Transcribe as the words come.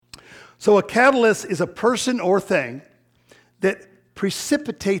So a catalyst is a person or thing that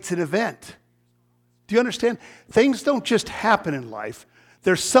precipitates an event. Do you understand? Things don't just happen in life.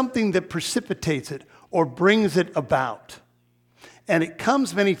 There's something that precipitates it or brings it about. And it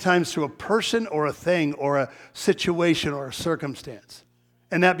comes many times through a person or a thing or a situation or a circumstance.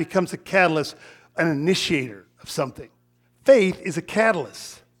 And that becomes a catalyst, an initiator of something. Faith is a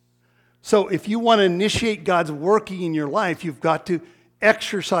catalyst. So if you want to initiate God's working in your life, you've got to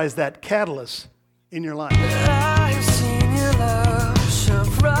exercise that catalyst in your life. I have seen your love shine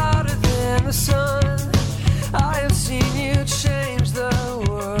brighter than the sun. I have seen you change the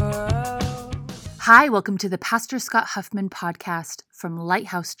world. Hi, welcome to the Pastor Scott Huffman podcast from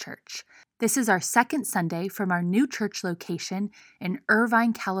Lighthouse Church. This is our second Sunday from our new church location in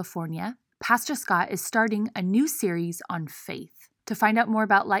Irvine, California. Pastor Scott is starting a new series on faith. To find out more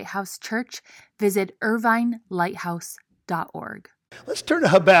about Lighthouse Church, visit irvinelighthouse.org. Let's turn to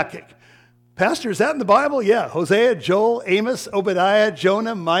Habakkuk. Pastor, is that in the Bible? Yeah. Hosea, Joel, Amos, Obadiah,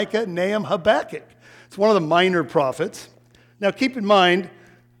 Jonah, Micah, Nahum, Habakkuk. It's one of the minor prophets. Now keep in mind,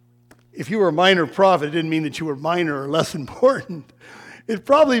 if you were a minor prophet, it didn't mean that you were minor or less important. It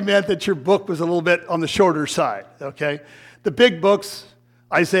probably meant that your book was a little bit on the shorter side, okay? The big books,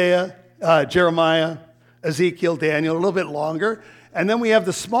 Isaiah, Jeremiah, Ezekiel, Daniel, a little bit longer. And then we have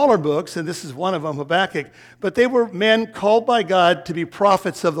the smaller books, and this is one of them, Habakkuk. But they were men called by God to be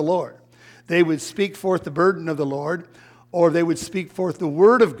prophets of the Lord. They would speak forth the burden of the Lord, or they would speak forth the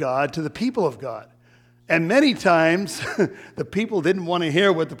word of God to the people of God. And many times, the people didn't want to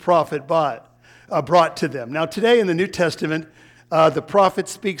hear what the prophet brought to them. Now today in the New Testament, the prophet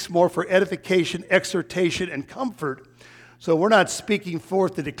speaks more for edification, exhortation, and comfort. So we're not speaking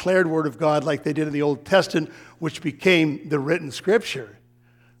forth the declared word of God like they did in the Old Testament, which became the written scripture.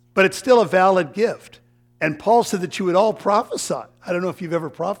 But it's still a valid gift. And Paul said that you would all prophesy. I don't know if you've ever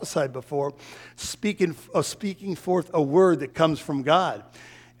prophesied before, speaking forth a word that comes from God.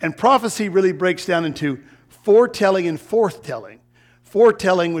 And prophecy really breaks down into foretelling and forthtelling.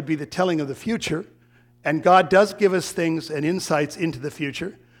 Foretelling would be the telling of the future. And God does give us things and insights into the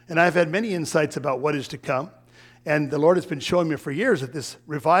future. And I've had many insights about what is to come. And the Lord has been showing me for years that this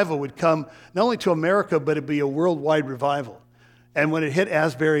revival would come not only to America, but it'd be a worldwide revival. And when it hit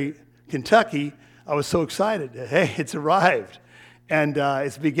Asbury, Kentucky, I was so excited. Hey, it's arrived. And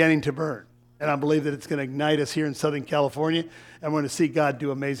it's beginning to burn. And I believe that it's going to ignite us here in Southern California. And we're going to see God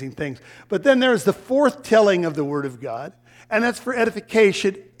do amazing things. But then there's the forthtelling of the Word of God. And that's for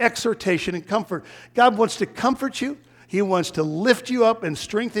edification, exhortation, and comfort. God wants to comfort you. He wants to lift you up and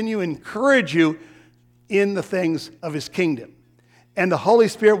strengthen you, encourage you in the things of His kingdom. And the Holy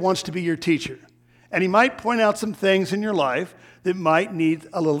Spirit wants to be your teacher. And He might point out some things in your life that might need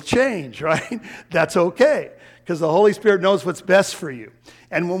a little change, right? That's okay, because the Holy Spirit knows what's best for you.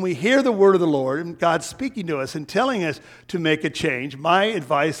 And when we hear the word of the Lord and God speaking to us and telling us to make a change, my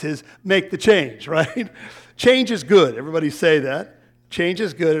advice is make the change, right? Change is good. Everybody say that. Change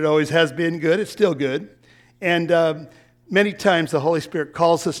is good. It always has been good. It's still good. And many times the Holy Spirit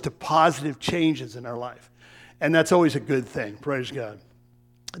calls us to positive changes in our life. And that's always a good thing. Praise God.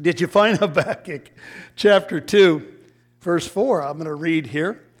 Did you find Habakkuk chapter 2, verse 4? I'm going to read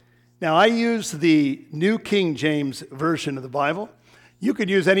here. Now, I use the New King James Version of the Bible. You could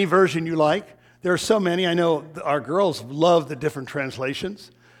use any version you like. There are so many. I know our girls love the different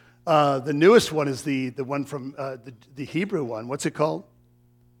translations. The newest one is the one from the Hebrew one. What's it called?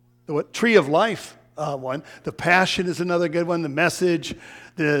 The Tree of Life. One. The Passion is another good one. The Message,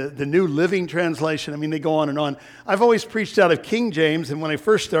 the New Living Translation. I mean, they go on and on. I've always preached out of King James, and when I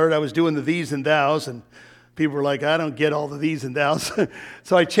first started, I was doing the these and thous, and people were like, I don't get all the these and thous.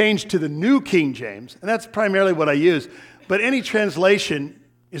 So I changed to the New King James, and that's primarily what I use. But any translation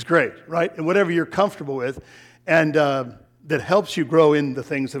is great, right? And whatever you're comfortable with, and that helps you grow in the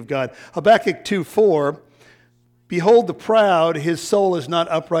things of God. Habakkuk 2:4. Behold the proud, his soul is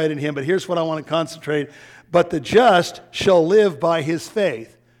not upright in him. But here's what I want to concentrate. But the just shall live by his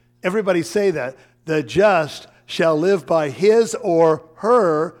faith. Everybody say that. The just shall live by his or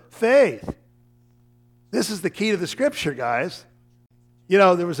her faith. This is the key to the scripture, guys. You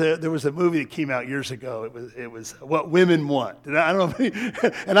know, there was a movie that came out years ago. It was What Women Want. And I don't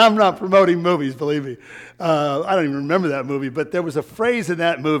know, and I'm not promoting movies, believe me. I don't even remember that movie. But there was a phrase in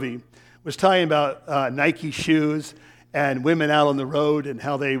that movie was talking about Nike shoes and women out on the road and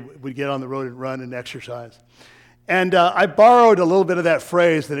how they would get on the road and run and exercise. And I borrowed a little bit of that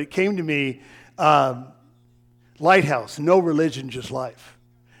phrase, and it came to me, Lighthouse, no religion, just life.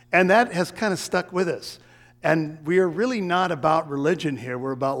 And that has kind of stuck with us. And we are really not about religion here,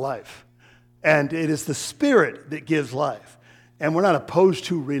 we're about life. And it is the Spirit that gives life. And we're not opposed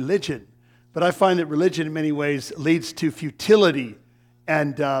to religion. But I find that religion in many ways leads to futility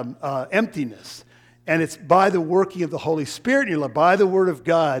and emptiness. And it's by the working of the Holy Spirit in your life, by the Word of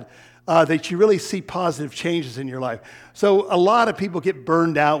God, that you really see positive changes in your life. So a lot of people get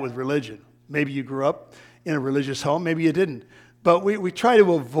burned out with religion. Maybe you grew up in a religious home, maybe you didn't. But we try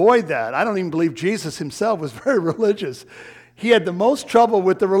to avoid that. I don't even believe Jesus himself was very religious. He had the most trouble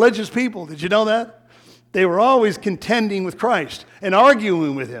with the religious people. Did you know that? They were always contending with Christ and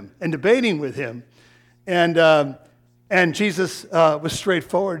arguing with him and debating with him. And Jesus was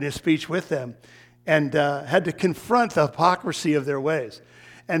straightforward in his speech with them and had to confront the hypocrisy of their ways.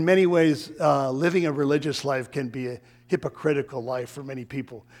 In many ways, living a religious life can be a hypocritical life for many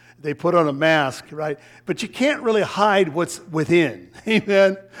people. They put on a mask, right? But you can't really hide what's within.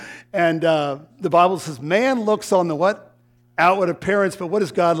 Amen? And the Bible says, man looks on the what? Outward appearance, but what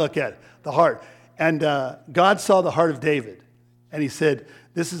does God look at? The heart. And God saw the heart of David. And he said,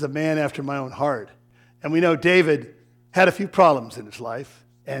 this is a man after my own heart. And we know David had a few problems in his life,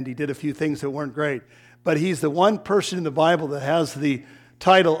 and he did a few things that weren't great. But he's the one person in the Bible that has the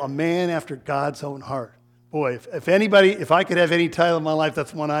title, a man after God's own heart. Boy, if I could have any title in my life,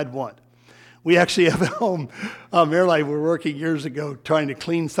 that's one I'd want. We actually have at home, Marilyn, we were working years ago trying to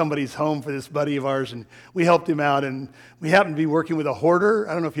clean somebody's home for this buddy of ours, and we helped him out, and we happened to be working with a hoarder.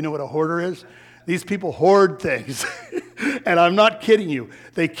 I don't know if you know what a hoarder is. These people hoard things, and I'm not kidding you.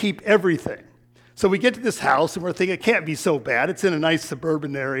 They keep everything. So we get to this house, and we're thinking, it can't be so bad. It's in a nice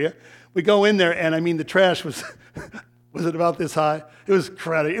suburban area. We go in there, and I mean, the trash was... Was it about this high? It was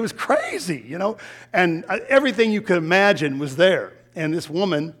crazy. It was crazy, you know? And everything you could imagine was there. And this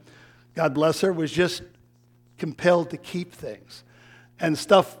woman, God bless her, was just compelled to keep things. And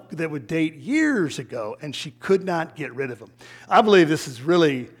stuff that would date years ago, and she could not get rid of them. I believe this is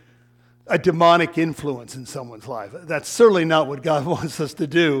really a demonic influence in someone's life. That's certainly not what God wants us to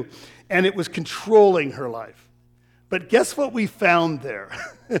do. And it was controlling her life. But guess what we found there?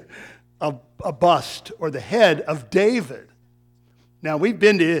 A bust or the head of David. Now we've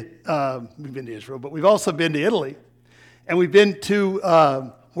been to Israel, but we've also been to Italy, and we've been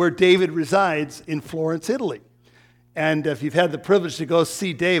to where David resides in Florence, Italy. And if you've had the privilege to go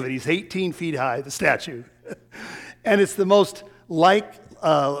see David, he's 18 feet high, the statue, and it's the most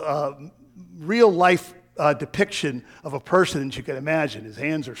real life depiction of a person that you can imagine. His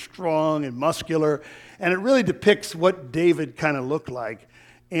hands are strong and muscular, and it really depicts what David kind of looked like.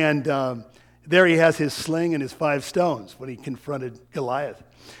 And there he has his sling and his 5 stones when he confronted Goliath.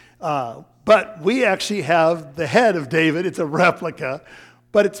 But we actually have the head of David. It's a replica,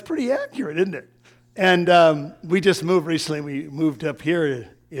 but it's pretty accurate, isn't it? And we just moved recently. We moved up here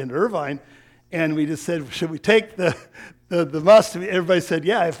in Irvine, and we just said, should we take the bust? Everybody said,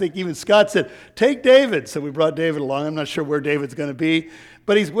 yeah. I think even Scott said, take David. So we brought David along. I'm not sure where David's going to be,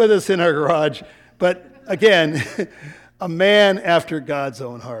 but he's with us in our garage. But again... a man after God's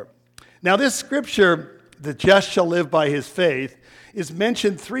own heart. Now this scripture, the just shall live by his faith, is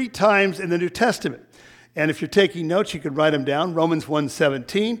mentioned 3 times in the New Testament. And if you're taking notes, you can write them down. Romans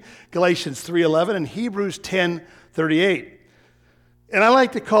 1:17, Galatians 3:11, and Hebrews 10:38. And I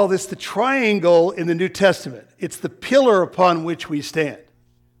like to call this the triangle in the New Testament. It's the pillar upon which we stand.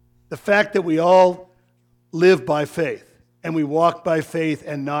 The fact that we all live by faith, and we walk by faith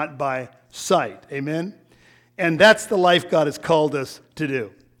and not by sight. Amen? And that's the life God has called us to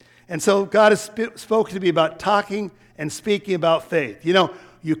do. And so God has spoken to me about talking and speaking about faith. You know,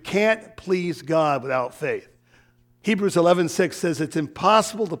 you can't please God without faith. Hebrews 11:6 says it's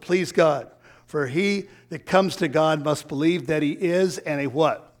impossible to please God, for he that comes to God must believe that he is, and a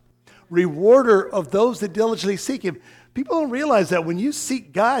what? Rewarder of those that diligently seek him. People don't realize that when you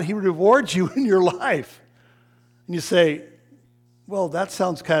seek God, he rewards you in your life. And you say, well, that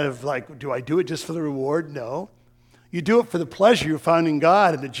sounds kind of like, do I do it just for the reward? No. You do it for the pleasure you find in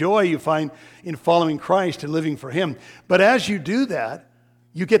God and the joy you find in following Christ and living for him. But as you do that,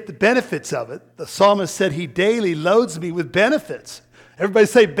 you get the benefits of it. The psalmist said, he daily loads me with benefits. Everybody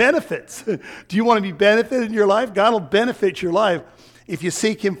say benefits. Do you want to be benefited in your life? God will benefit your life if you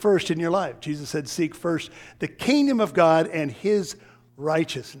seek him first in your life. Jesus said, seek first the kingdom of God and his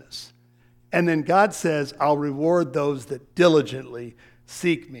righteousness. And then God says, I'll reward those that diligently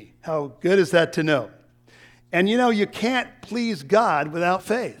seek me. How good is that to know? And you know, you can't please God without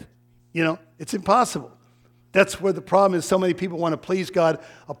faith. You know, it's impossible. That's where the problem is. So many people want to please God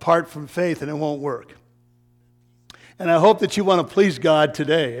apart from faith, and it won't work. And I hope that you want to please God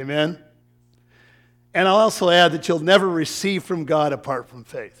today. Amen? And I'll also add that you'll never receive from God apart from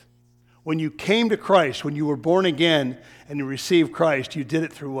faith. When you came to Christ, when you were born again and you received Christ, you did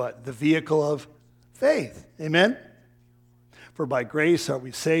it through what? The vehicle of faith. Amen? For by grace are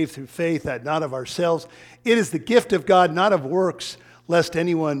we saved through faith, that not of ourselves. It is the gift of God, not of works, lest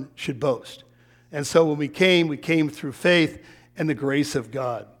anyone should boast. And so when we came through faith and the grace of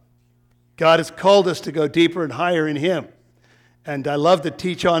God. God has called us to go deeper and higher in Him. And I love to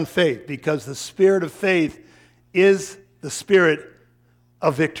teach on faith because the spirit of faith is the spirit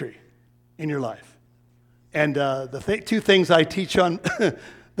of victory in your life. And the two things I teach on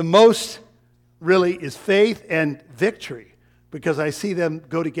the most really is faith and victory, because I see them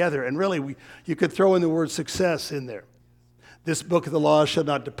go together. And really, you could throw in the word success in there. This book of the law shall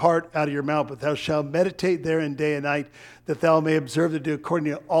not depart out of your mouth, but thou shalt meditate therein day and night, that thou may observe to do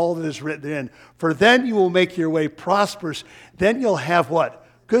according to all that is written therein. For then you will make your way prosperous. Then you'll have what?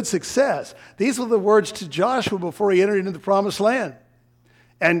 Good success. These were the words to Joshua before he entered into the promised land.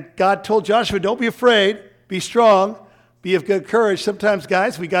 And God told Joshua, don't be afraid, be strong, be of good courage. Sometimes,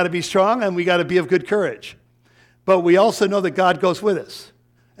 guys, we got to be strong and we got to be of good courage. But we also know that God goes with us.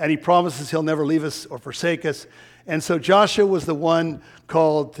 And He promises He'll never leave us or forsake us. And so Joshua was the one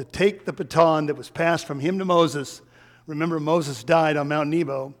called to take the baton that was passed from him to Moses. Remember, Moses died on Mount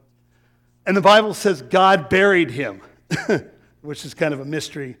Nebo. And the Bible says God buried him, which is kind of a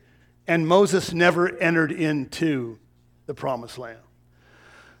mystery. And Moses never entered into the promised land.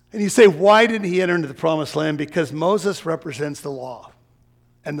 And you say, why didn't he enter into the promised land? Because Moses represents the law.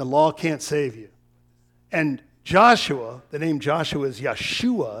 And the law can't save you. And Joshua, the name Joshua is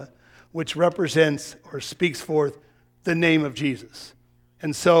Yeshua, which represents or speaks forth the name of Jesus.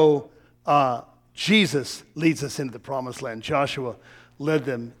 And so Jesus leads us into the promised land. Joshua led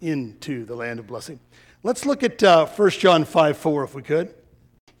them into the land of blessing. Let's look at 1 John 5:4 if we could.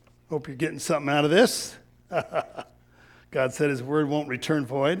 Hope you're getting something out of this. God said His word won't return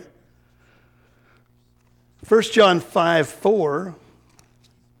void. 1 John 5:4,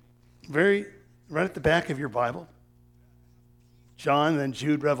 right at the back of your Bible. John, then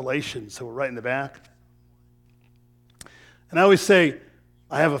Jude, Revelation, so we're right in the back. And I always say,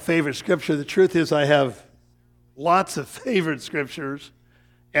 I have a favorite scripture. The truth is I have lots of favorite scriptures,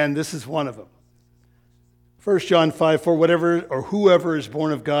 and this is one of them. 1 John 5:4, whatever or whoever is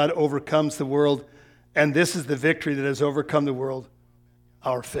born of God overcomes the world, and this is the victory that has overcome the world,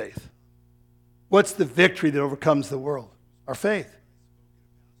 our faith. What's the victory that overcomes the world? Our faith.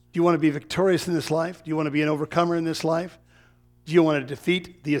 Do you want to be victorious in this life? Do you want to be an overcomer in this life? Do you want to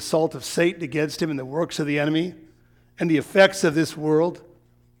defeat the assault of Satan against him and the works of the enemy and the effects of this world?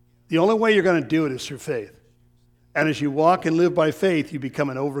 The only way you're going to do it is through faith. And as you walk and live by faith, you become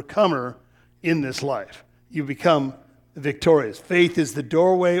an overcomer in this life. You become victorious. Faith is the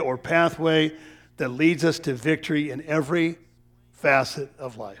doorway or pathway that leads us to victory in every facet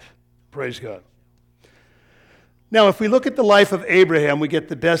of life. Praise God. Now, if we look at the life of Abraham, we get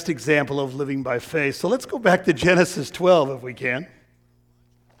the best example of living by faith. So let's go back to Genesis 12 if we can.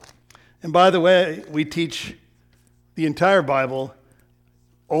 And by the way, we teach the entire Bible,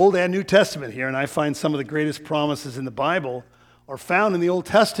 Old and New Testament here, and I find some of the greatest promises in the Bible are found in the Old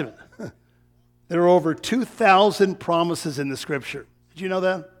Testament. There are over 2,000 promises in the Scripture. Did you know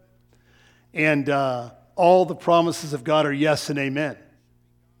that? And all the promises of God are yes and amen.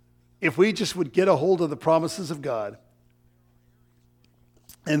 If we just would get a hold of the promises of God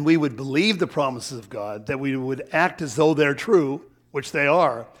and we would believe the promises of God, that we would act as though they're true, which they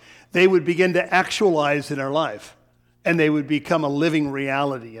are, they would begin to actualize in our life and they would become a living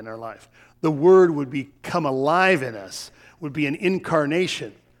reality in our life. The Word would become alive in us, would be an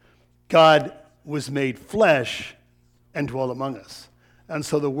incarnation. God was made flesh and dwelt among us. And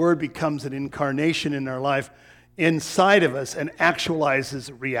so the Word becomes an incarnation in our life inside of us and actualizes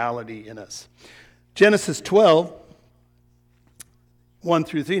reality in us. Genesis 12, 1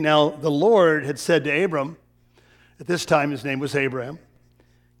 through 3. Now the Lord had said to Abram, at this time his name was Abraham,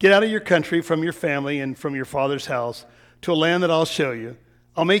 get out of your country, from your family, and from your father's house, to a land that I'll show you.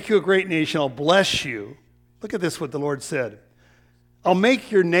 I'll make you a great nation. I'll bless you. Look at this, what the Lord said. I'll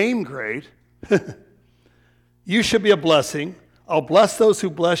make your name great. You shall be a blessing. I'll bless those who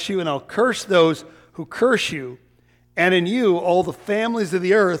bless you, and I'll curse those who curse you, and in you all the families of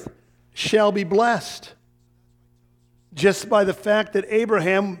the earth shall be blessed. Just by the fact that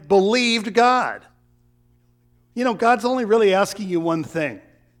Abraham believed God. You know, God's only really asking you one thing,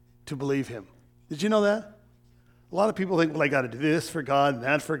 to believe Him. Did you know that? A lot of people think, well, I got to do this for God and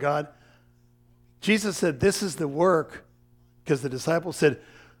that for God. Jesus said, this is the work, because the disciples said,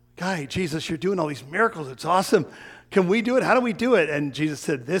 "Guy, Jesus, you're doing all these miracles. It's awesome. Can we do it? How do we do it?" And Jesus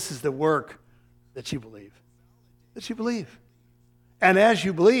said, this is the work, that you believe. That you believe. And as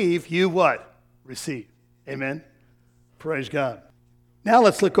you believe, you what? Receive. Amen? Praise God. Now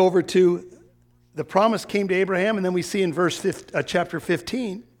let's look over to the promise came to Abraham, and then we see in chapter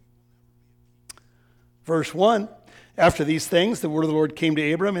 15, verse 1, after these things, the word of the Lord came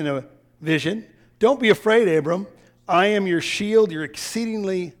to Abram in a vision. Don't be afraid, Abram. I am your shield, your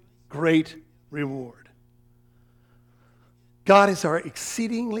exceedingly great reward. God is our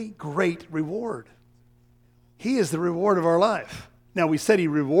exceedingly great reward. He is the reward of our life. Now, we said he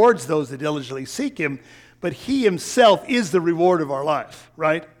rewards those that diligently seek him, but he himself is the reward of our life,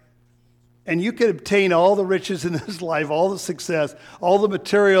 right? And you can obtain all the riches in this life, all the success, all the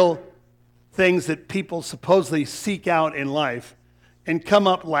material things that people supposedly seek out in life, and come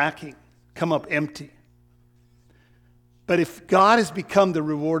up lacking, come up empty. But if God has become the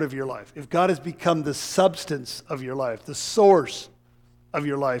reward of your life, if God has become the substance of your life, the source of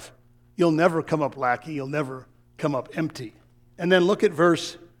your life, you'll never come up lacking, you'll never come up empty. And then look at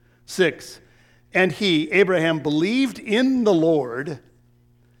verse 6. And he, Abraham, believed in the Lord,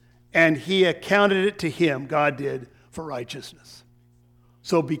 and he accounted it to him, God did, for righteousness.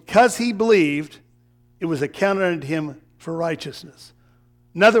 So because he believed, it was accounted unto him for righteousness.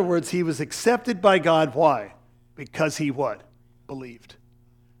 In other words, he was accepted by God. Why? Because he what? Believed.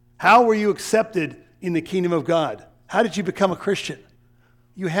 How were you accepted in the kingdom of God? How did you become a Christian?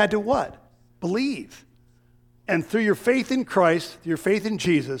 You had to what? Believe. And through your faith in Christ, your faith in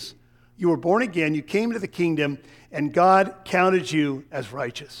Jesus, you were born again, you came to the kingdom, and God counted you as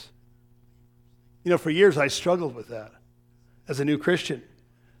righteous. You know, for years I struggled with that as a new Christian.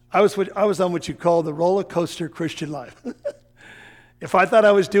 I was on what you call the roller coaster Christian life. If I thought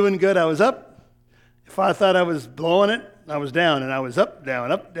I was doing good, I was up. If I thought I was blowing it, I was down, and I was up,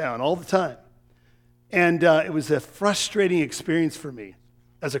 down all the time. And it was a frustrating experience for me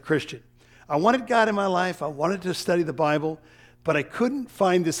as a Christian. I wanted God in my life. I wanted to study the Bible, but I couldn't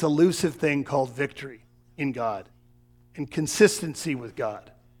find this elusive thing called victory in God and consistency with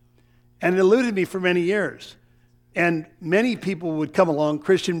God. And it eluded me for many years. And many people would come along,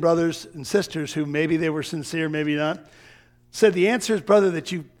 Christian brothers and sisters who maybe they were sincere, maybe not, said the answer is, brother,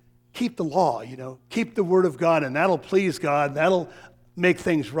 that you keep the law, keep the word of God, and that'll please God, that'll make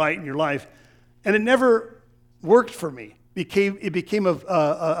things right in your life. And it never worked for me. It became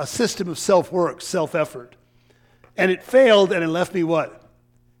a system of self-work, self-effort. And it failed, and it left me what?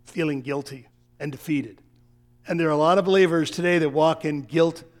 Feeling guilty and defeated. And there are a lot of believers today that walk in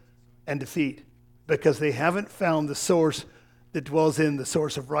guilt and defeat because they haven't found the source that dwells in the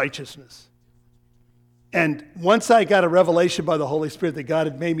source of righteousness. And once I got a revelation by the Holy Spirit that God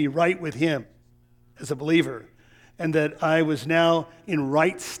had made me right with him as a believer, and that I was now in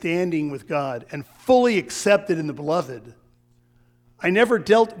right standing with God and fully accepted in the beloved, I never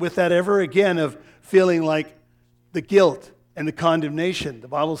dealt with that ever again of feeling like the guilt and the condemnation. The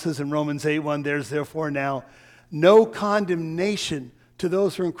Bible says in Romans 8:1, there's therefore now no condemnation to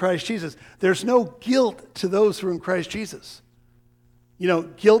those who are in Christ Jesus. There's no guilt to those who are in Christ Jesus.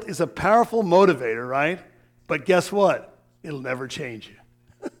 Guilt is a powerful motivator, right? But guess what? It'll never change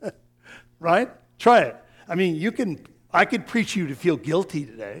you. Right? Try it. I mean, I could preach you to feel guilty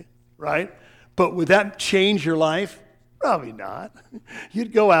today, right? But would that change your life? Probably not.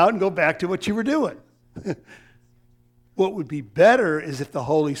 You'd go out and go back to what you were doing. What would be better is if the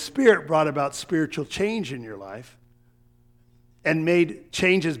Holy Spirit brought about spiritual change in your life and made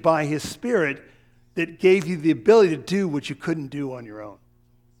changes by his Spirit that gave you the ability to do what you couldn't do on your own.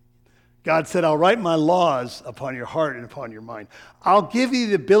 God said, I'll write my laws upon your heart and upon your mind. I'll give you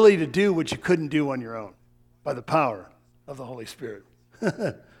the ability to do what you couldn't do on your own by the power of the Holy Spirit.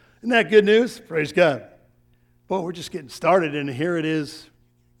 Isn't that good news? Praise God. Well, we're just getting started, and here it is,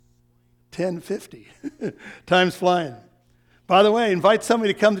 10:50. Time's flying. By the way, invite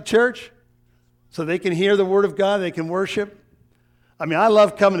somebody to come to church so they can hear the Word of God, they can worship. I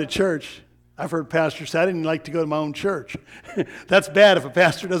love coming to church. I've heard pastors say, I didn't like to go to my own church. That's bad if a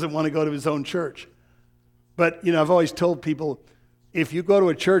pastor doesn't want to go to his own church. But, I've always told people, if you go to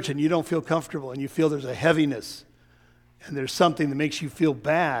a church and you don't feel comfortable and you feel there's a heaviness and there's something that makes you feel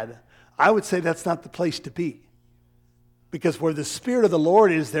bad, I would say that's not the place to be. Because where the Spirit of the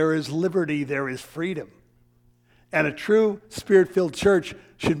Lord is, there is liberty, there is freedom. And a true Spirit-filled church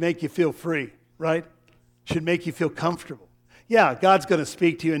should make you feel free, right? Should make you feel comfortable. Yeah, God's going to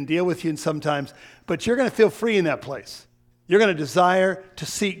speak to you and deal with you sometimes, but you're going to feel free in that place. You're going to desire to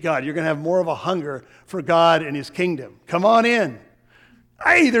seek God. You're going to have more of a hunger for God and his kingdom. Come on in.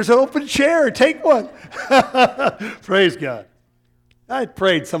 Hey, there's an open chair. Take one. Praise God. I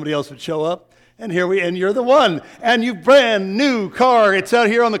prayed somebody else would show up, and you're the one. And you brand new car. It's out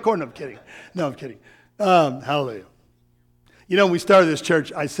here on the corner. No, I'm kidding. Hallelujah. When we started this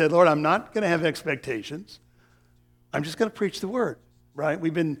church, I said, Lord, I'm not going to have expectations. I'm just going to preach the word. right?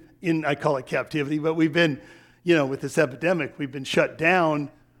 We've been in, I call it captivity, but we've been, with this epidemic, we've been shut down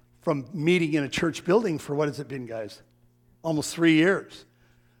from meeting in a church building for, what has it been, guys? Almost 3 years.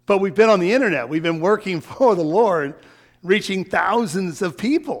 But we've been on the internet. We've been working for the Lord, reaching thousands of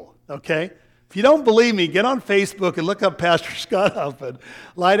people, okay? If you don't believe me, get on Facebook and look up Pastor Scott Huffman,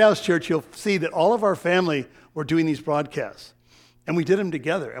 Lighthouse Church. You'll see that all of our family were doing these broadcasts. And we did them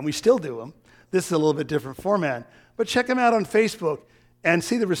together, and we still do them. This is a little bit different format. But check them out on Facebook and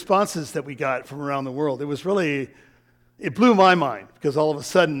see the responses that we got from around the world. It blew my mind, because all of a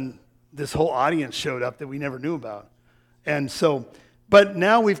sudden, this whole audience showed up that we never knew about. And so, but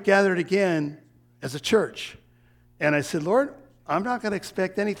now we've gathered again as a church. And I said, Lord, I'm not going to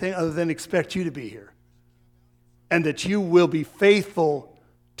expect anything other than expect you to be here. And that you will be faithful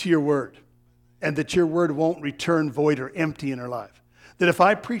to your word. And that your word won't return void or empty in our life. That if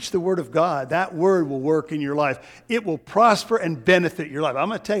I preach the word of God, that word will work in your life. It will prosper and benefit your life. I'm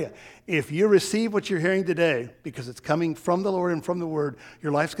going to tell you, if you receive what you're hearing today, because it's coming from the Lord and from the word,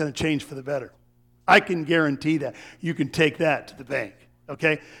 your life's going to change for the better. I can guarantee that. You can take that to the bank,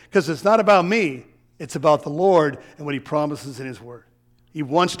 okay? Because it's not about me. It's about the Lord and what he promises in his word. He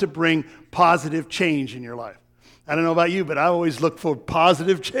wants to bring positive change in your life. I don't know about you, but I always look for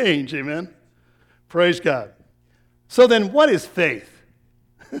positive change, amen? Praise God. So then, what is faith?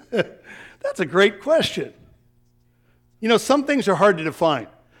 That's a great question. Some things are hard to define.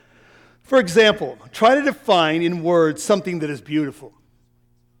 For example, try to define in words something that is beautiful.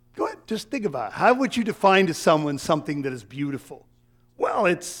 Go ahead, just think about it. How would you define to someone something that is beautiful? Well,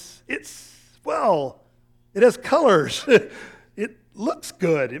 it has colors. It looks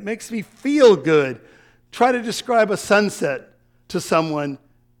good. It makes me feel good. Try to describe a sunset to someone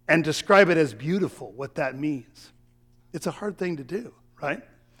and describe it as beautiful, what that means. It's a hard thing to do, right?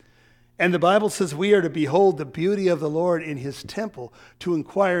 And the Bible says we are to behold the beauty of the Lord in his temple, to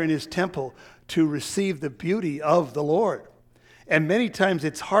inquire in his temple, to receive the beauty of the Lord. And many times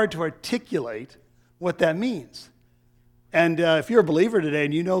it's hard to articulate what that means. And if you're a believer today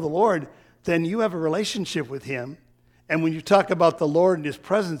and you know the Lord, then you have a relationship with him. And when you talk about the Lord and his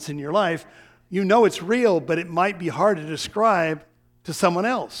presence in your life, you know it's real, but it might be hard to describe to someone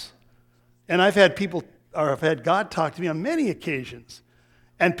else. And I've had God talk to me on many occasions.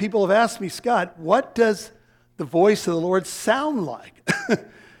 And people have asked me, Scott, what does the voice of the Lord sound like?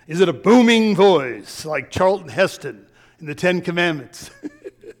 Is it a booming voice like Charlton Heston in the Ten Commandments?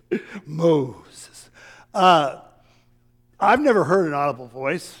 Moses. I've never heard an audible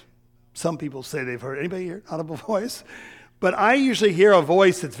voice. Some people say they've heard. Anybody hear an audible voice? But I usually hear a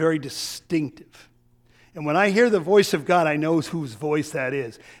voice that's very distinctive. And when I hear the voice of God, I know whose voice that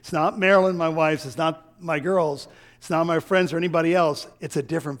is. It's not Marilyn, my wife's. It's not my girls. It's not my friends or anybody else. It's a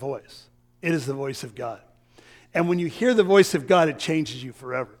different voice. It is the voice of God. And when you hear the voice of God, it changes you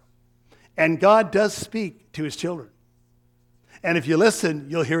forever. And God does speak to his children. And if you listen,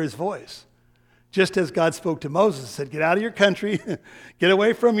 you'll hear his voice. Just as God spoke to Moses, said, get out of your country, get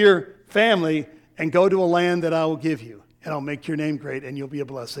away from your family, and go to a land that I will give you. And I'll make your name great, and you'll be a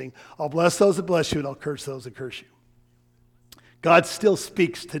blessing. I'll bless those that bless you, and I'll curse those that curse you. God still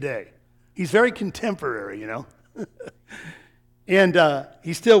speaks today. He's very contemporary, And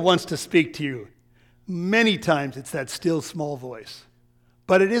he still wants to speak to you. Many times it's that still small voice.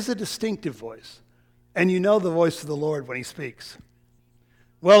 But it is a distinctive voice. And you know the voice of the Lord when he speaks.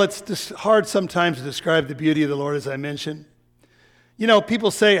 Well, it's just hard sometimes to describe the beauty of the Lord, as I mentioned. People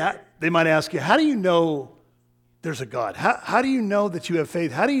say, they might ask you, how do you know there's a God? How do you know that you have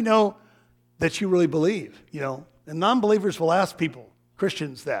faith? How do you know that you really believe? And non-believers will ask people,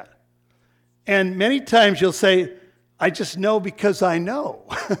 Christians, that. And many times you'll say, I just know because I know.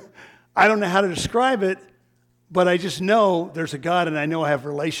 I don't know how to describe it, but I just know there's a God and I know I have a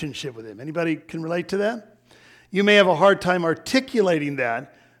relationship with him. Anybody can relate to that? You may have a hard time articulating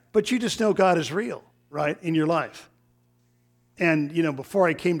that, but you just know God is real, right, in your life. And, before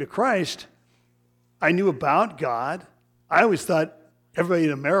I came to Christ, I knew about God. I always thought everybody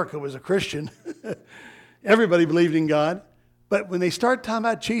in America was a Christian. Everybody believed in God. But when they started talking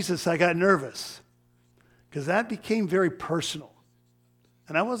about Jesus, I got nervous because that became very personal.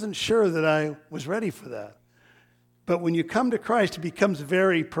 And I wasn't sure that I was ready for that. But when you come to Christ, it becomes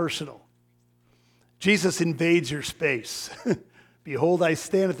very personal. Jesus invades your space. Behold, I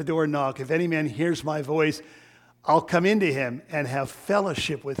stand at the door and knock. If any man hears my voice, I'll come into him and have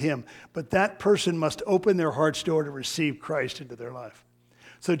fellowship with him. But that person must open their heart's door to receive Christ into their life.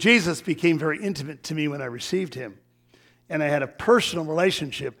 So Jesus became very intimate to me when I received him. And I had a personal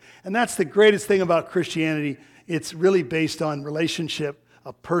relationship. And that's the greatest thing about Christianity. It's really based on relationship,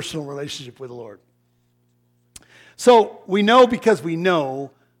 a personal relationship with the Lord. So we know because we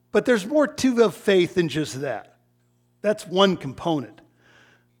know, but there's more to faith than just that. That's one component.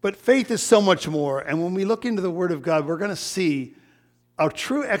 But faith is so much more. And when we look into the Word of God, we're going to see a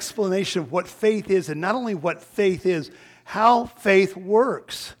true explanation of what faith is, and not only what faith is, how faith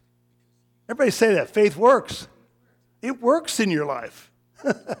works. Everybody say that. Faith works. It works in your life.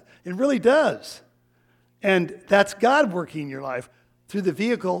 It really does. And that's God working in your life through the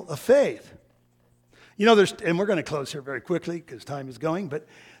vehicle of faith. You know, and we're going to close here very quickly because time is going, but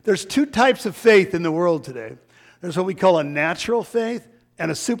there's two types of faith in the world today. There's what we call a natural faith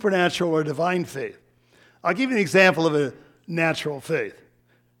and a supernatural or divine faith. I'll give you an example of a natural faith.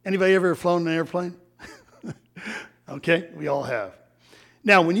 Anybody ever flown an airplane? Okay, we all have.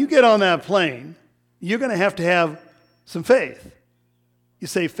 Now, when you get on that plane, you're going to have some faith. You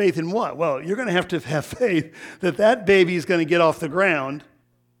say faith in what? Well, you're going to have faith that that baby is going to get off the ground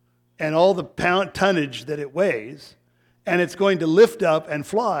and all the tonnage that it weighs, and it's going to lift up and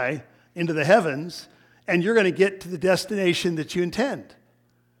fly into the heavens, and you're going to get to the destination that you intend.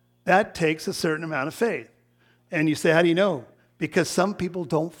 That takes a certain amount of faith. And you say, how do you know? Because some people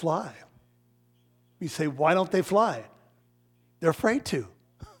don't fly. You say, why don't they fly? They're afraid to.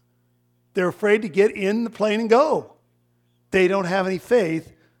 They're afraid to get in the plane and go. They don't have any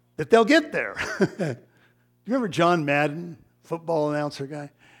faith that they'll get there. You remember John Madden, football announcer guy?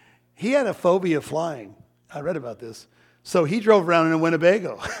 He had a phobia of flying. I read about this. So he drove around in a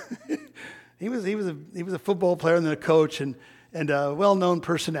Winnebago. He was a football player and then a coach and a well-known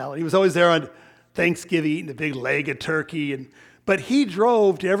personality. He was always there on Thanksgiving eating a big leg of turkey. But he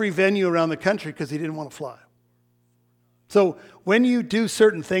drove to every venue around the country because he didn't want to fly. So when you do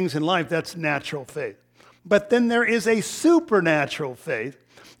certain things in life, that's natural faith. But then there is a supernatural faith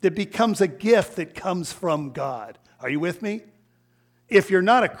that becomes a gift that comes from God. Are you with me? If you're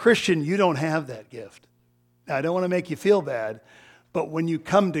not a Christian, you don't have that gift. Now, I don't want to make you feel bad, but when you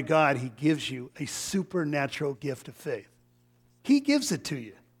come to God, he gives you a supernatural gift of faith. He gives it to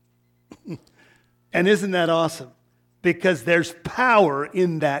you. And isn't that awesome? Because there's power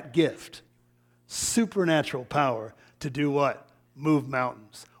in that gift. Supernatural power to do what? Move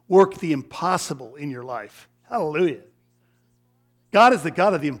mountains. Work the impossible in your life. Hallelujah. God is the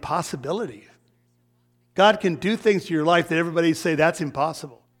God of the impossibility. God can do things to your life that everybody say that's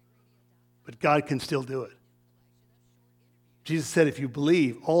impossible. But God can still do it. Jesus said, if you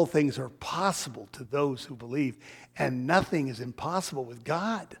believe, all things are possible to those who believe, and nothing is impossible with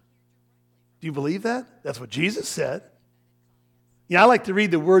God. Do you believe that? That's what Jesus said. Yeah, I like to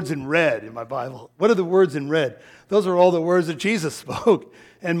read the words in red in my Bible. What are the words in red? Those are all the words that Jesus spoke.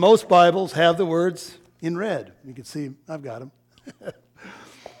 And most Bibles have the words in red. You can see, I've got them.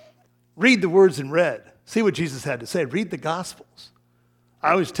 Read the words in red. See what Jesus had to say. Read the Gospels.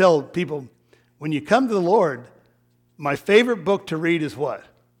 I always tell people, when you come to the Lord, my favorite book to read is what?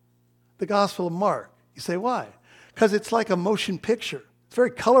 The Gospel of Mark. You say, why? Because it's like a motion picture. It's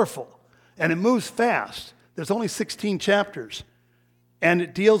very colorful, and it moves fast. There's only 16 chapters, and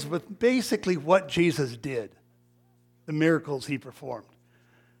it deals with basically what Jesus did, the miracles he performed.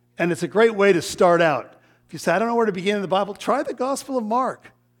 And it's a great way to start out. If you say, I don't know where to begin in the Bible, try the Gospel of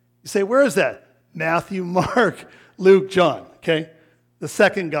Mark. You say, where is that? Matthew, Mark, Luke, John, okay? The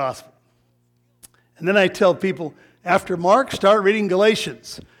second gospel. And then I tell people, after Mark, start reading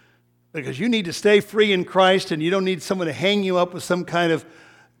Galatians, because you need to stay free in Christ, and you don't need someone to hang you up with some kind of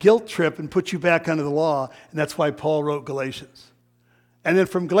guilt trip and put you back under the law, and that's why Paul wrote Galatians. And then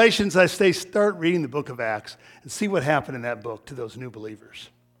from Galatians, I say, start reading the book of Acts and see what happened in that book to those new believers.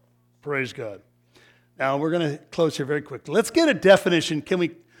 Praise God. Now, we're going to close here very quickly. Let's get a definition. Can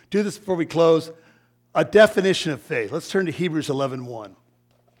we do this before we close? A definition of faith. Let's turn to Hebrews 11:1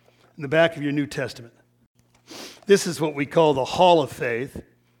 in the back of your New Testament. This is what we call the Hall of Faith.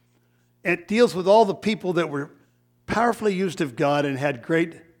 It deals with all the people that were powerfully used of God and had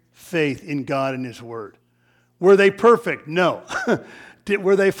great faith in God and His Word. Were they perfect? No.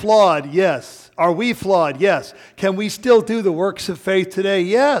 Were they flawed? Yes. Are we flawed? Yes. Can we still do the works of faith today?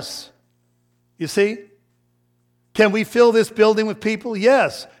 Yes. You see? Can we fill this building with people?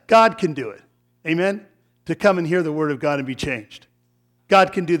 Yes. God can do it. Amen? To come and hear the Word of God and be changed.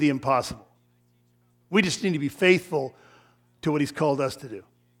 God can do the impossible. We just need to be faithful to what He's called us to do.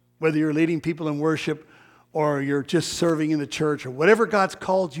 Whether you're leading people in worship or you're just serving in the church or whatever God's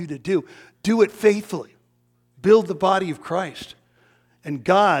called you to do it faithfully. Build the body of Christ. And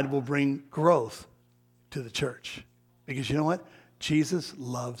God will bring growth to the church. Because you know what? Jesus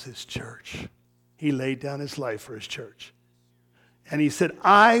loves His church. He laid down His life for His church. And He said,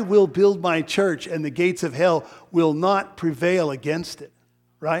 I will build my church and the gates of hell will not prevail against it.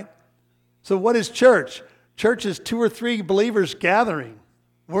 Right? So what is church? Church is 2 or 3 believers gathering.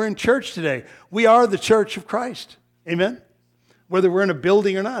 We're in church today. We are the church of Christ. Amen? Whether we're in a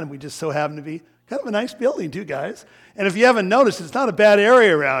building or not, and we just so happen to be kind of a nice building too, guys. And if you haven't noticed, it's not a bad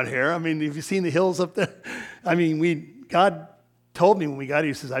area around here. I mean, have you seen the hills up there? I mean, God told me when we got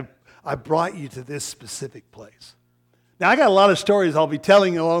here, he says, I brought you to this specific place. Now, I got a lot of stories I'll be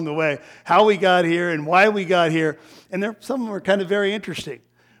telling you along the way, how we got here and why we got here. And some of them are kind of very interesting.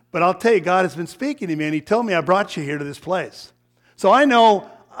 But I'll tell you, God has been speaking to me, and he told me I brought you here to this place. So I know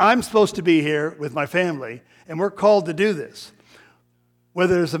I'm supposed to be here with my family, and we're called to do this.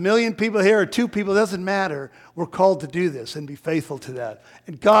 Whether there's 1 million people here or 2 people, it doesn't matter. We're called to do this and be faithful to that.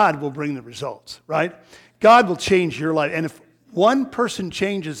 And God will bring the results, right? God will change your life. And if one person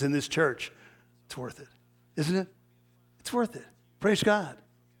changes in this church, it's worth it, isn't it? It's worth it. Praise God.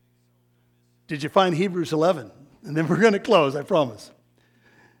 Did you find Hebrews 11? And then we're going to close, I promise.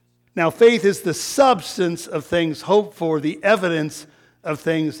 Now, faith is the substance of things hoped for, the evidence of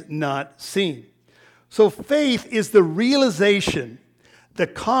things not seen. So faith is the realization, the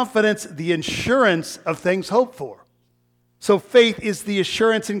confidence, the assurance of things hoped for. So faith is the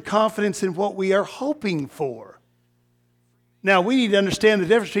assurance and confidence in what we are hoping for. Now, we need to understand the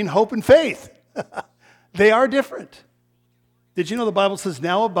difference between hope and faith. They are different. Did you know the Bible says,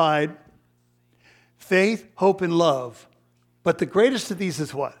 now abide faith, hope, and love. But the greatest of these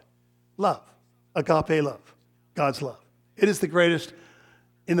is what? Love. Agape love. God's love. It is the greatest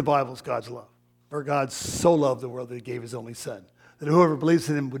in the Bible is God's love. For God so loved the world that he gave his only son, that whoever believes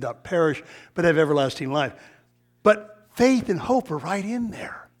in him would not perish, but have everlasting life. But faith and hope are right in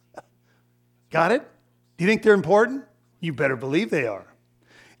there. Got it? Do you think they're important? You better believe they are.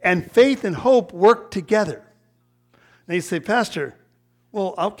 And faith and hope work together. Now you say, Pastor,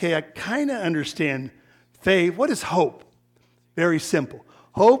 well, okay, I kind of understand faith. What is hope? Very simple.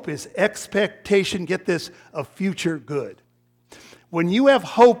 Hope is expectation, get this, of future good. When you have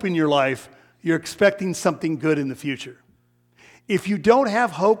hope in your life, you're expecting something good in the future. If you don't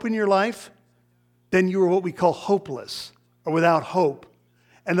have hope in your life, then you are what we call hopeless or without hope.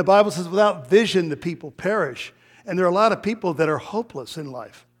 And the Bible says without vision, the people perish. And there are a lot of people that are hopeless in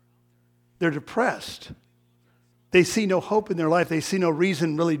life. They're depressed. They see no hope in their life. They see no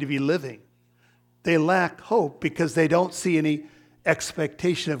reason really to be living. They lack hope because they don't see any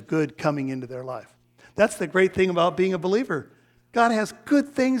expectation of good coming into their life. That's the great thing about being a believer. God has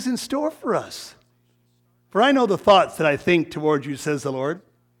good things in store for us. For I know the thoughts that I think toward you, says the Lord.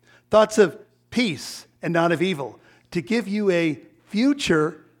 Thoughts of peace and not of evil, to give you a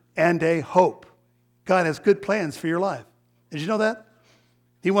future and a hope. God has good plans for your life. Did you know that?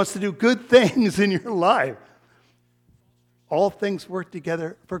 He wants to do good things in your life. All things work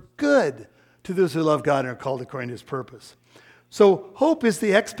together for good to those who love God and are called according to his purpose. So hope is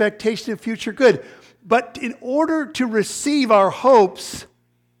the expectation of future good. But in order to receive our hopes,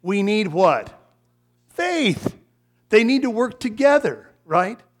 we need what? Faith. They need to work together,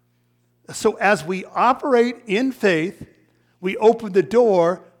 right? So as we operate in faith, we open the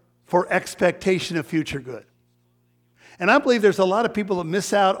door for expectation of future good. And I believe there's a lot of people that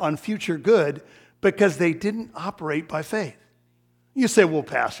miss out on future good because they didn't operate by faith. You say, well,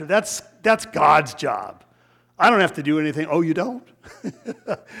 Pastor, that's God's job. I don't have to do anything. Oh, you don't?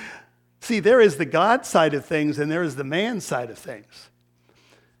 See, there is the God side of things and there is the man side of things.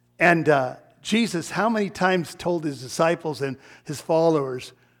 And Jesus, how many times told his disciples and his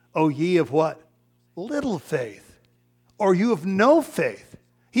followers, oh, ye of what? Little faith. Or you have no faith.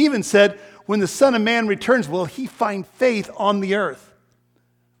 He even said, when the Son of Man returns, will he find faith on the earth?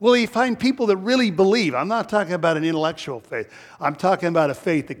 Will he find people that really believe? I'm not talking about an intellectual faith. I'm talking about a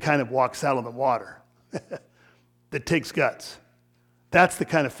faith that kind of walks out on the water, that takes guts. That's the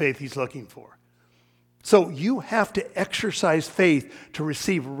kind of faith he's looking for. So you have to exercise faith to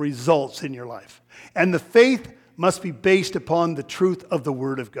receive results in your life. And the faith must be based upon the truth of the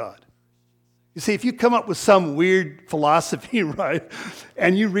Word of God. You see, if you come up with some weird philosophy, right,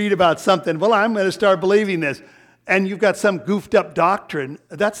 and you read about something, well, I'm going to start believing this, and you've got some goofed up doctrine,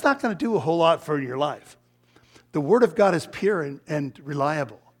 that's not going to do a whole lot for your life. The Word of God is pure and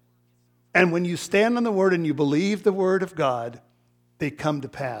reliable. And when you stand on the Word and you believe the Word of God, they come to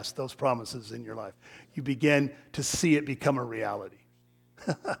pass, those promises in your life. You begin to see it become a reality.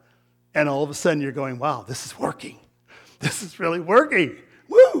 And all of a sudden you're going, wow, this is working. This is really working.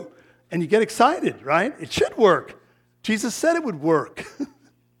 Woo! And you get excited, right? It should work. Jesus said it would work.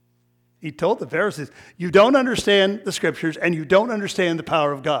 He told the Pharisees, you don't understand the Scriptures and you don't understand the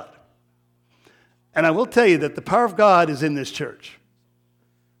power of God. And I will tell you that the power of God is in this church.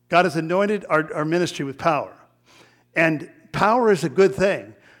 God has anointed our ministry with power. And power is a good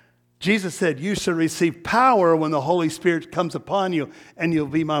thing. Jesus said, you shall receive power when the Holy Spirit comes upon you, and you'll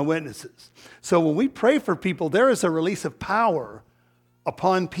be my witnesses. So when we pray for people, there is a release of power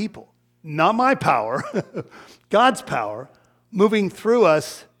upon people. Not my power, God's power, moving through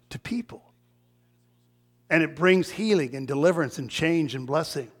us to people. And it brings healing and deliverance and change and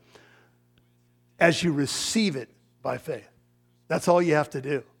blessing as you receive it by faith. That's all you have to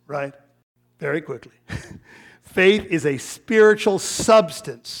do, right? Very quickly. Faith is a spiritual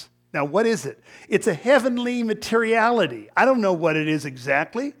substance. Now, what is it? It's a heavenly materiality. I don't know what it is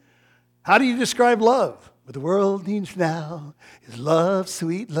exactly. How do you describe love? What the world needs now is love,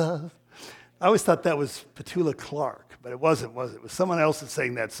 sweet love. I always thought that was Petula Clark, but it wasn't, was it? It was someone else that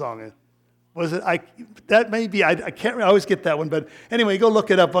sang that song. Was it? That may be. I can't remember. I always get that one. But anyway, go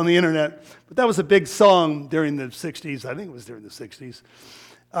look it up on the internet. But that was a big song during the 60s. I think it was during the 60s.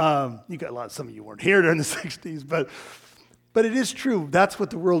 You got a lot. Some of you weren't here during the 60s. But it is true. That's what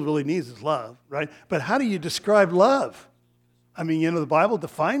the world really needs is love, right? But how do you describe love? I mean, the Bible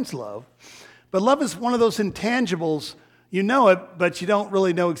defines love. But love is one of those intangibles. You know it, but you don't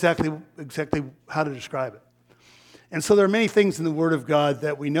really know exactly how to describe it. And so there are many things in the Word of God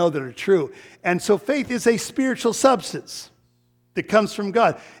that we know that are true. And so faith is a spiritual substance that comes from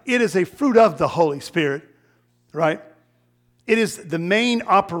God. It is a fruit of the Holy Spirit, right? It is the main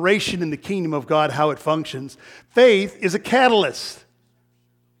operation in the kingdom of God, how it functions. Faith is a catalyst.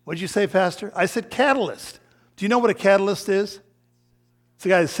 What did you say, Pastor? I said catalyst. Do you know what a catalyst is? It's the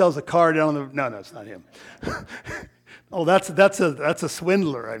guy that sells a car down the... No, it's not him. Oh, that's a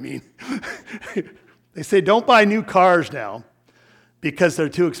swindler, I mean. They say, don't buy new cars now because they're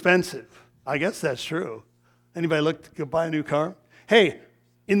too expensive. I guess that's true. Anybody look to go buy a new car? Hey,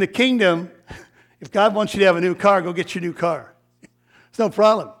 in the kingdom, if God wants you to have a new car, go get your new car. It's no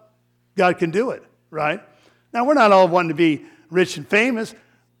problem. God can do it, right? Now, we're not all wanting to be rich and famous,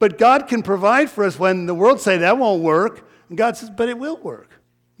 but God can provide for us when the world say that won't work. And God says, but it will work,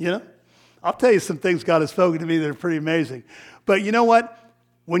 I'll tell you some things God has spoken to me that are pretty amazing. But you know what?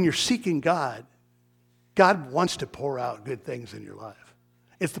 When you're seeking God, God wants to pour out good things in your life.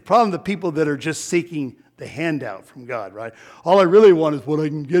 It's the problem of the people that are just seeking the handout from God, right? All I really want is what I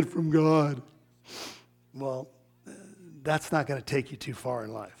can get from God. Well, that's not going to take you too far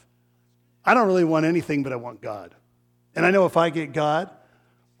in life. I don't really want anything, but I want God. And I know if I get God,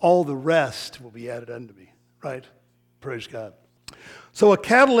 all the rest will be added unto me, right? Praise God. So a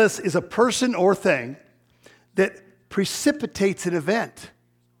catalyst is a person or thing that precipitates an event.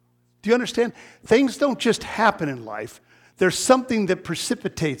 Do you understand? Things don't just happen in life. There's something that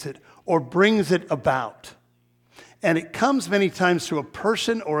precipitates it or brings it about. And it comes many times through a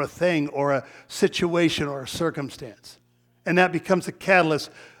person or a thing or a situation or a circumstance. And that becomes a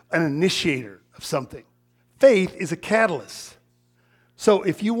catalyst, an initiator of something. Faith is a catalyst. So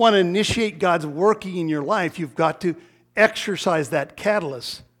if you want to initiate God's working in your life, you've got to exercise that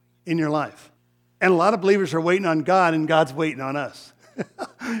catalyst in your life. And a lot of believers are waiting on God, and God's waiting on us.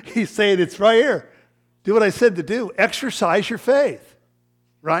 He's saying it's right here. Do what I said to do. Exercise your faith,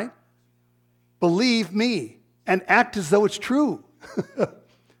 right? Believe me and act as though it's true.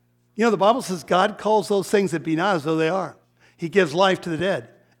 The Bible says God calls those things that be not as though they are. He gives life to the dead.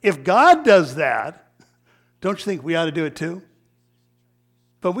 If God does that, don't you think we ought to do it too?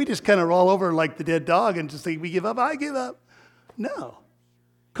 But we just kind of roll over like the dead dog and just think we give up, I give up. No.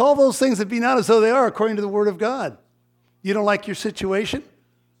 Call those things that be not as though they are according to the Word of God. You don't like your situation?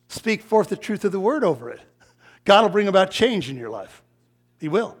 Speak forth the truth of the Word over it. God will bring about change in your life. He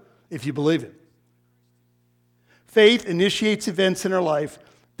will, if you believe it. Faith initiates events in our life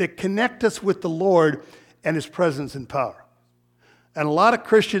that connect us with the Lord and His presence and power. And a lot of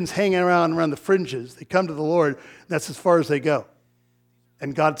Christians hang around the fringes. They come to the Lord, and that's as far as they go.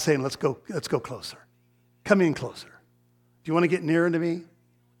 And God's saying, let's go closer. Come in closer. Do you want to get nearer to me? Do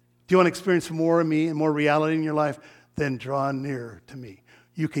you want to experience more of me and more reality in your life? Then draw nearer to me.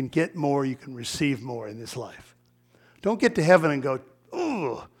 You can get more, you can receive more in this life. Don't get to heaven and go,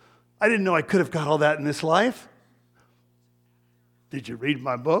 oh, I didn't know I could have got all that in this life. Did you read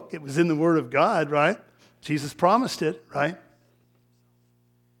my book? It was in the Word of God, right? Jesus promised it, right?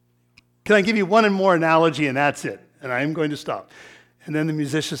 Can I give you one and more analogy, and that's it? And I am going to stop. And then the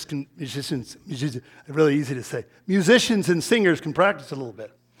musicians, really easy to say. Musicians and singers can practice a little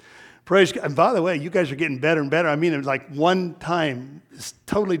bit. Praise God. And by the way, you guys are getting better and better. I mean, it's like one time is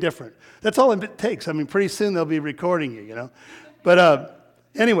totally different. That's all it takes. I mean, pretty soon they'll be recording you, But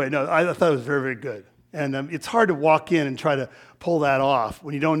anyway, no, I thought it was very, very good. And it's hard to walk in and try to pull that off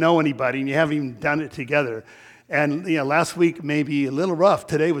when you don't know anybody and you haven't even done it together. And, last week may be a little rough.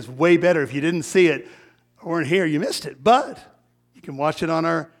 Today was way better. If you didn't see it or weren't here, you missed it. But you can watch it on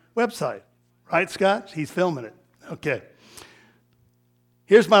our website. Right, Scott? He's filming it. Okay.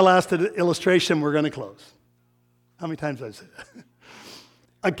 Here's my last illustration. We're going to close. How many times did I say that?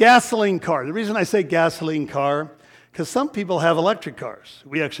 A gasoline car. The reason I say gasoline car, because some people have electric cars.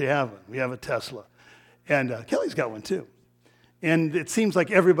 We actually have one. We have a Tesla. And Kelly's got one too. And it seems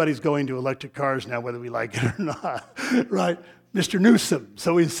like everybody's going to electric cars now, whether we like it or not, right? Mr. Newsom,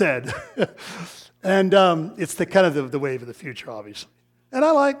 so he said. And it's the kind of the wave of the future, obviously. And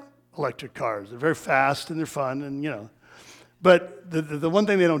I like electric cars. They're very fast and they're fun, and But the one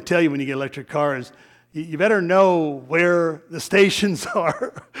thing they don't tell you when you get an electric car is you better know where the stations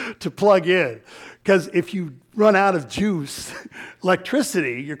are to plug in. Because if you run out of juice,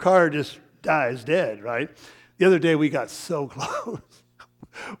 electricity, your car just dies dead, right? The other day we got so close.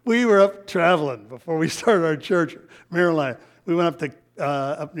 We were up traveling before we started our church, Maryland. We went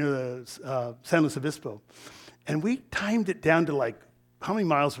up near the San Luis Obispo, and we timed it down to like, how many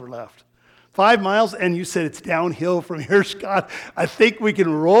miles were left? 5 miles, and you said it's downhill from here, Scott. I think we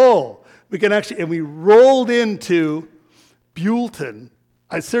can roll. We can actually, and we rolled into Buellton.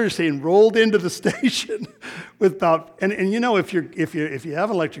 I seriously rolled into the station with about, and if you have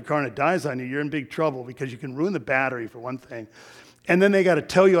an electric car and it dies on you, you're in big trouble because you can ruin the battery for one thing, and then they got to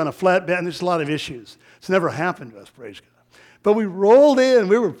tow you on a flatbed, and there's a lot of issues. It's never happened to us, praise God. But we rolled in,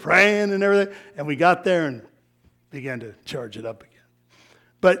 we were praying and everything, and we got there and began to charge it up again.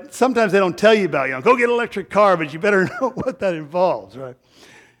 But sometimes they don't tell you about, go get an electric car, but you better know what that involves, right?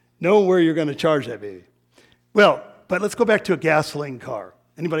 Know where you're going to charge that baby. Well, but let's go back to a gasoline car.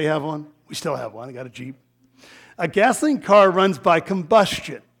 Anybody have one? We still have one. I got a Jeep. A gasoline car runs by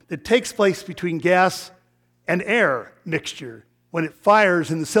combustion. It takes place between gas and air mixture when it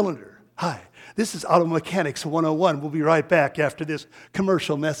fires in the cylinder. Hi, this is Auto Mechanics 101. We'll be right back after this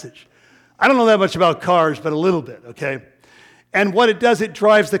commercial message. I don't know that much about cars, but a little bit, okay? And what it does, it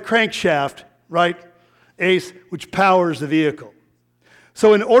drives the crankshaft, right, Ace, which powers the vehicle.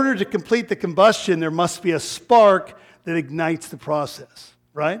 So in order to complete the combustion, there must be a spark that ignites the process,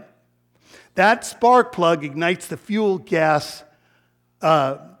 right? That spark plug ignites the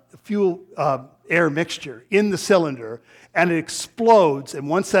air mixture in the cylinder, and it explodes. And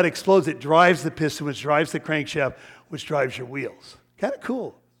once that explodes, it drives the piston, which drives the crankshaft, which drives your wheels. Kind of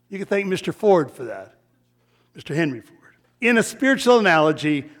cool. You can thank Mr. Ford for that, Mr. Henry Ford. In a spiritual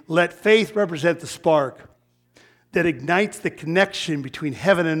analogy, let faith represent the spark that ignites the connection between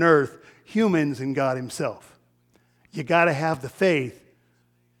heaven and earth, humans and God himself. You got to have the faith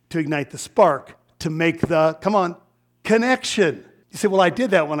to ignite the spark to make the, connection. You say, well, I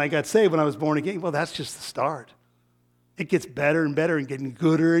did that when I got saved, when I was born again. Well, that's just the start. It gets better and better and getting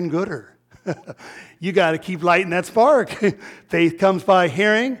gooder and gooder. You got to keep lighting that spark. Faith comes by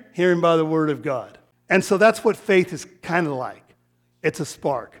hearing, hearing by the word of God. And so that's what faith is kind of like. It's a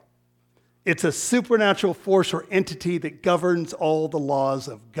spark. It's a supernatural force or entity that governs all the laws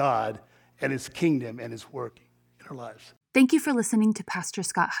of God and his kingdom and his work in our lives. Thank you for listening to Pastor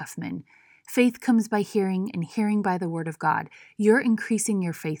Scott Huffman. Faith comes by hearing, and hearing by the word of God. You're increasing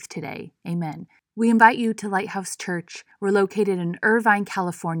your faith today. Amen. We invite you to Lighthouse Church. We're located in Irvine,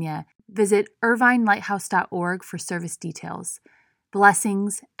 California. Visit irvinelighthouse.org for service details.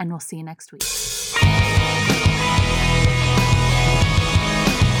 Blessings, and we'll see you next week.